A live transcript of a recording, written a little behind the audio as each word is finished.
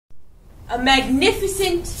a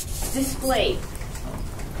magnificent display.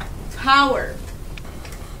 Power.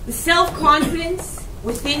 The self-confidence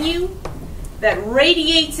within you that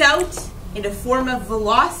radiates out in a form of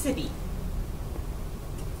velocity.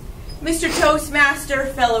 Mr. Toastmaster,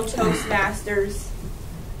 fellow Toastmasters,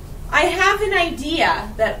 I have an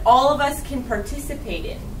idea that all of us can participate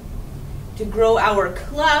in to grow our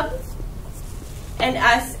club and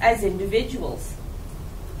us as individuals.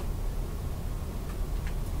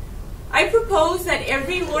 I propose that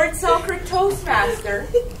every Lord Selkirk Toastmaster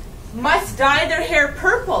must dye their hair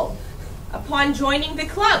purple upon joining the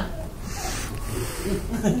club.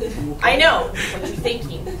 I know what you're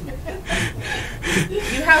thinking.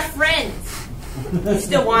 You have friends. You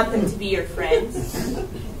still want them to be your friends.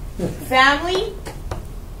 Family.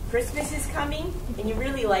 Christmas is coming and you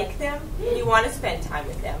really like them and you want to spend time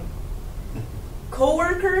with them.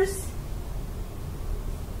 Co-workers.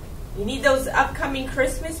 You need those upcoming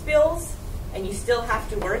Christmas bills and you still have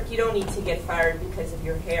to work. You don't need to get fired because of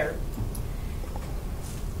your hair.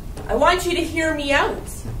 I want you to hear me out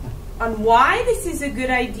on why this is a good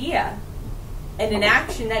idea and an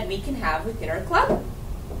action that we can have within our club.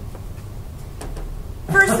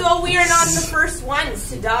 First of all, we are not the first ones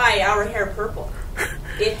to dye our hair purple.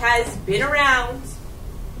 It has been around.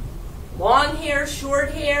 Long hair,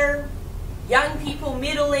 short hair, young people,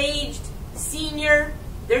 middle-aged, senior,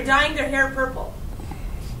 they're dyeing their hair purple.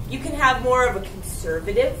 You can have more of a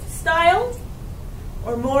conservative style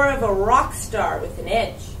or more of a rock star with an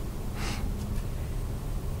edge.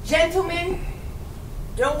 Gentlemen,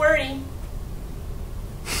 don't worry.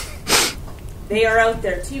 They are out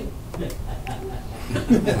there too.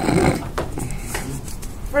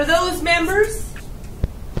 For those members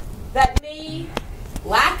that may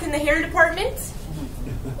lack in the hair department,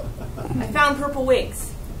 I found purple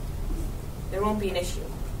wigs. There won't be an issue.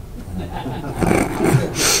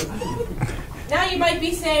 Now you might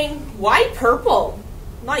be saying, why purple?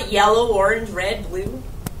 Not yellow, orange, red, blue.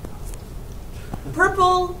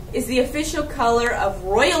 Purple is the official color of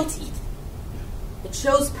royalty. It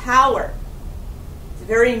shows power. It's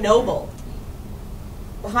very noble.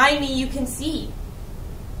 Behind me you can see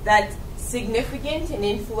that significant and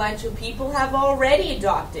influential people have already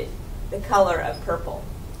adopted the color of purple.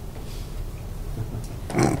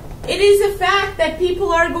 It is a fact that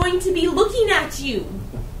people are going to be looking at you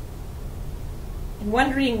and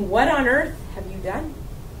wondering, what on earth have you done?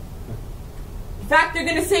 In fact, they're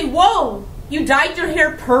going to say, whoa, you dyed your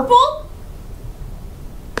hair purple?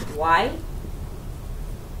 Why?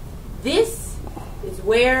 This is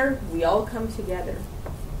where we all come together.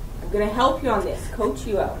 I'm going to help you on this, coach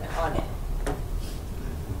you out on it.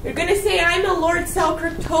 You're going to say, I'm a Lord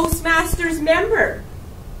Selkirk Toastmasters member.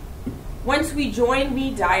 Once we join,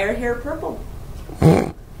 we dye our hair purple.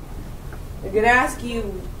 They're going to ask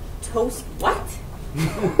you, toast what?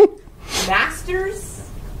 Masters?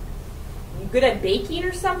 You good at baking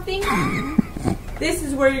or something? This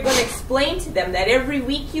is where you're going to explain to them that every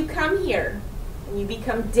week you come here and you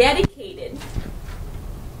become dedicated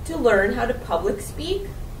to learn how to public speak.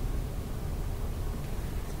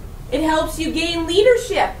 It helps you gain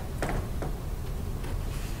leadership.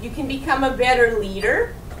 You can become a better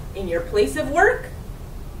leader in your place of work.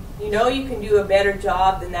 You know you can do a better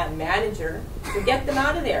job than that manager, so get them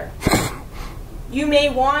out of there. You may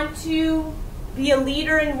want to be a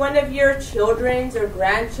leader in one of your children's or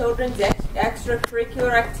grandchildren's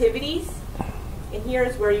extracurricular activities, and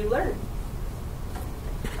here's where you learn.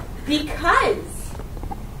 Because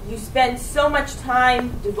you spend so much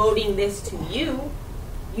time devoting this to you,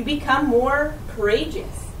 you become more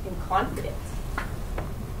courageous and confident.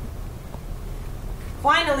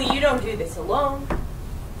 Finally, you don't do this alone.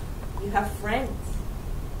 You have friends.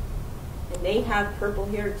 And they have purple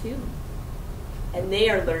hair too. And they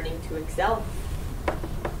are learning to excel.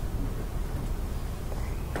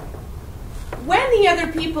 When the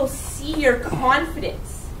other people see your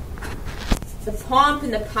confidence, the pomp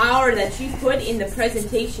and the power that you put in the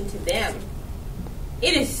presentation to them,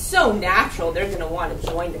 it is so natural they're going to want to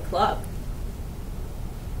join the club.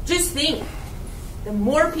 Just think, the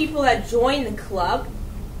more people that join the club,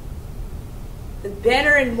 the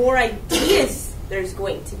better and more ideas there's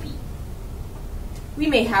going to be. We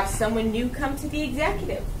may have someone new come to the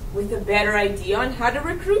executive with a better idea on how to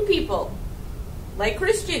recruit people, like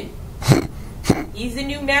Christian. He's a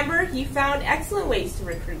new member. He found excellent ways to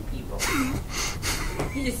recruit people.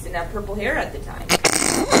 He just didn't have purple hair at the time.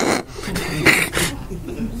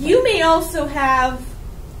 You may also have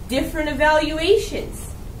different evaluations.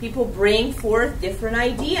 People bring forth different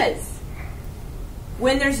ideas.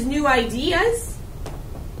 When there's new ideas,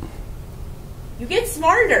 you get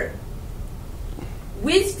smarter.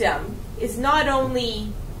 Wisdom is not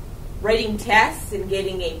only writing tests and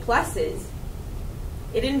getting A pluses,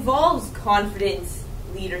 it involves confidence,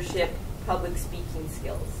 leadership, public speaking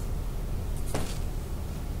skills.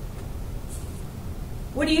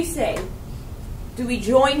 What do you say? Do we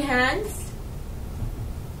join hands?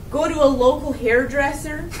 Go to a local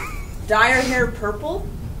hairdresser, dye our hair purple,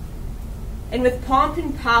 and with pomp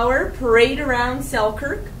and power parade around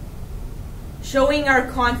Selkirk, showing our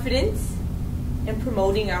confidence and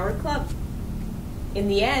promoting our club. In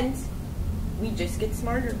the end, we just get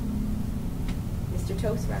smarter. Mr.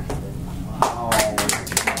 Toastmaster.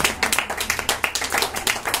 Wow.